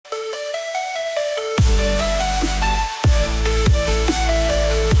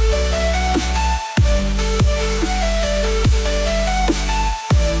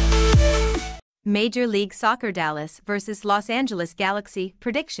Major League Soccer Dallas vs. Los Angeles Galaxy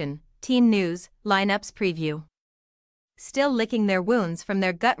prediction, team news, lineups preview. Still licking their wounds from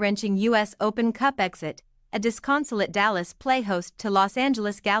their gut-wrenching U.S. Open Cup exit, a disconsolate Dallas play host to Los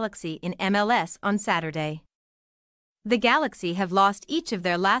Angeles Galaxy in MLS on Saturday. The Galaxy have lost each of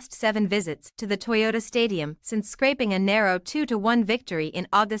their last 7 visits to the Toyota Stadium since scraping a narrow 2-1 victory in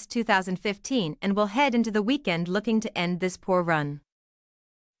August 2015 and will head into the weekend looking to end this poor run.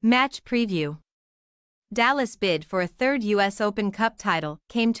 Match preview. Dallas' bid for a third U.S. Open Cup title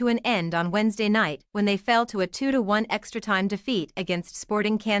came to an end on Wednesday night when they fell to a 2-1 extra-time defeat against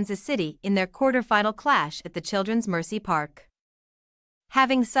Sporting Kansas City in their quarterfinal clash at the Children's Mercy Park.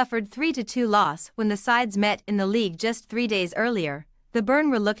 Having suffered 3-2 loss when the sides met in the league just 3 days earlier, the Burn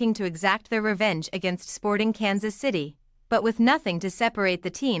were looking to exact their revenge against Sporting Kansas City, but with nothing to separate the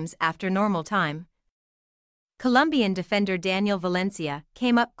teams after normal time. Colombian defender Daniel Valencia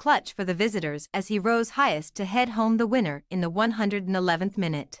came up clutch for the visitors as he rose highest to head home the winner in the 111th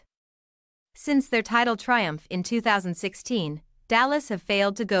minute. Since their title triumph in 2016, Dallas have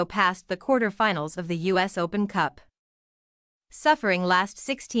failed to go past the quarterfinals of the U.S. Open Cup. Suffering last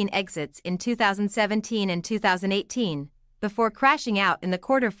 16 exits in 2017 and 2018, before crashing out in the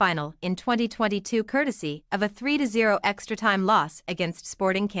quarterfinal in 2022 courtesy of a 3-0 extra-time loss against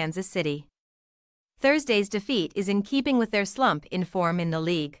Sporting Kansas City. Thursday's defeat is in keeping with their slump in form in the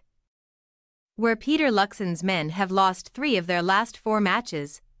league, where Peter Luxon's men have lost 3 of their last 4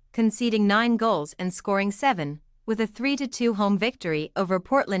 matches, conceding 9 goals and scoring 7, with a 3-2 home victory over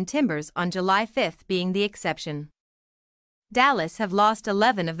Portland Timbers on July 5 being the exception. Dallas have lost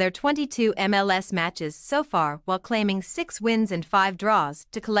 11 of their 22 MLS matches so far while claiming 6 wins and 5 draws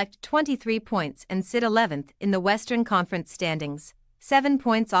to collect 23 points and sit 11th in the Western Conference standings, 7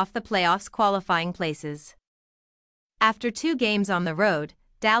 points off the playoffs qualifying places. After 2 games on the road,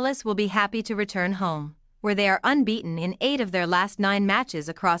 Dallas will be happy to return home, where they are unbeaten in 8 of their last 9 matches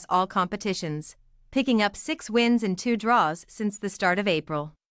across all competitions, picking up 6 wins and 2 draws since the start of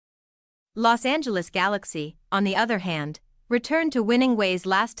April. Los Angeles Galaxy, on the other hand, returned to winning ways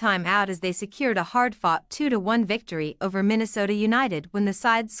last time out as they secured a hard-fought 2-1 victory over Minnesota United when the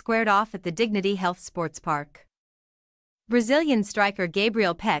sides squared off at the Dignity Health Sports Park. Brazilian striker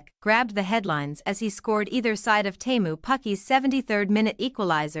Gabriel Peck grabbed the headlines as he scored either side of Teemu Pukki's 73rd minute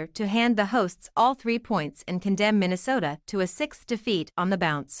equalizer to hand the hosts all 3 points and condemn Minnesota to a 6th defeat on the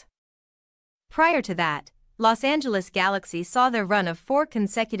bounce. Prior to that, Los Angeles Galaxy saw their run of 4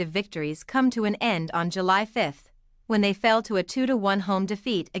 consecutive victories come to an end on July 5, when they fell to a 2-1 home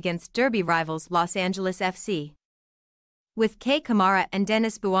defeat against derby rivals Los Angeles FC, with Kei Kamara and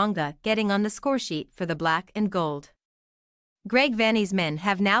Dennis Bouanga getting on the scoresheet for the black and gold. Greg Vanney's men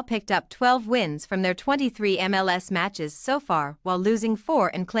have now picked up 12 wins from their 23 MLS matches so far while losing 4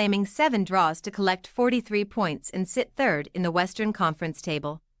 and claiming 7 draws to collect 43 points and sit 3rd in the Western Conference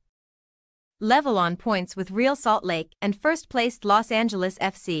table, level on points with Real Salt Lake and first-placed Los Angeles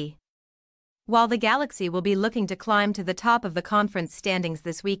FC. While the Galaxy will be looking to climb to the top of the conference standings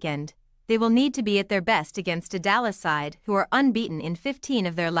this weekend, they will need to be at their best against a Dallas side who are unbeaten in 15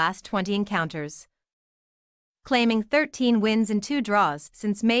 of their last 20 encounters, claiming 13 wins and 2 draws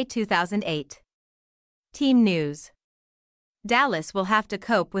since May 2008. Team news. Dallas will have to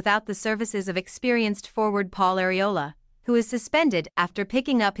cope without the services of experienced forward Paul Arriola, who is suspended after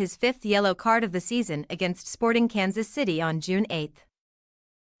picking up his 5th yellow card of the season against Sporting Kansas City on June 8.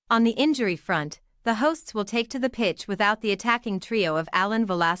 On the injury front, the hosts will take to the pitch without the attacking trio of Alan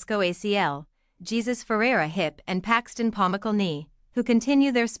Velasco ACL, Jesus Ferreira hip and Paxton Pomykal knee, who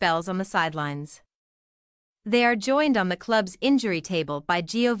continue their spells on the sidelines. They are joined on the club's injury table by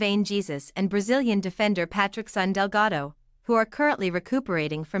Giovane Jesus and Brazilian defender Patrickson Delgado, who are currently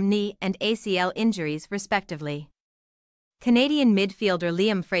recuperating from knee and ACL injuries respectively. Canadian midfielder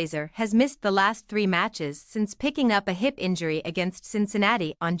Liam Fraser has missed the last 3 matches since picking up a hip injury against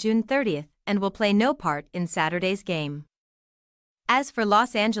Cincinnati on June 30 and will play no part in Saturday's game. As for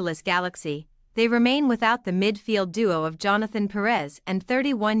Los Angeles Galaxy, they remain without the midfield duo of Jonathan Perez and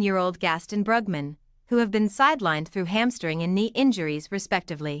 31-year-old Gaston Brugman, who have been sidelined through hamstring and knee injuries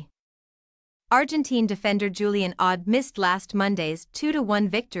respectively. Argentine defender Julian Odd missed last Monday's 2-1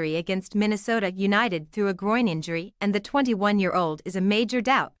 victory against Minnesota United through a groin injury, and the 21-year-old is a major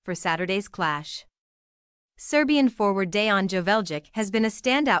doubt for Saturday's clash. Serbian forward Dejan Joveljic has been a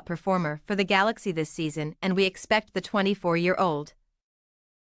standout performer for the Galaxy this season, and we expect the 24-year-old,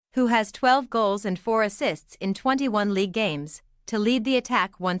 who has 12 goals and 4 assists in 21 league games, to lead the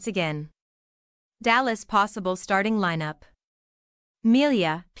attack once again. Dallas possible starting lineup: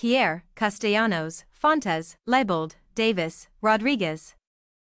 Melia, Pierre, Castellanos, Fontes, Leibold, Davis, Rodriguez.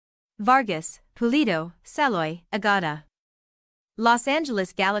 Vargas, Pulido, Saloy, Agata. Los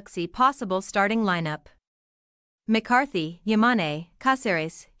Angeles Galaxy possible starting lineup: McCarthy, Yamane,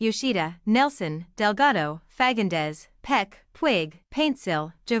 Cáceres, Yoshida, Nelson, Delgado, Fagandez, Peck, Puig,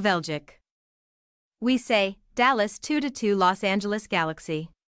 Paintsil, Joveljic. We say, Dallas 2-2 Los Angeles Galaxy.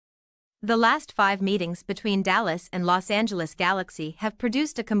 The last 5 meetings between Dallas and Los Angeles Galaxy have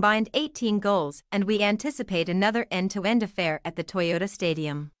produced a combined 18 goals, and we anticipate another end-to-end affair at the Toyota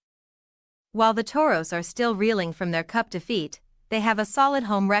Stadium. While the Toros are still reeling from their cup defeat, they have a solid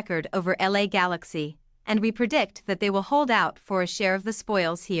home record over LA Galaxy, and we predict that they will hold out for a share of the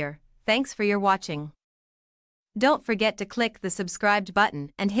spoils here. Thanks for your watching. Don't forget to click the subscribed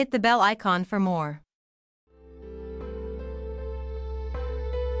button and hit the bell icon for more.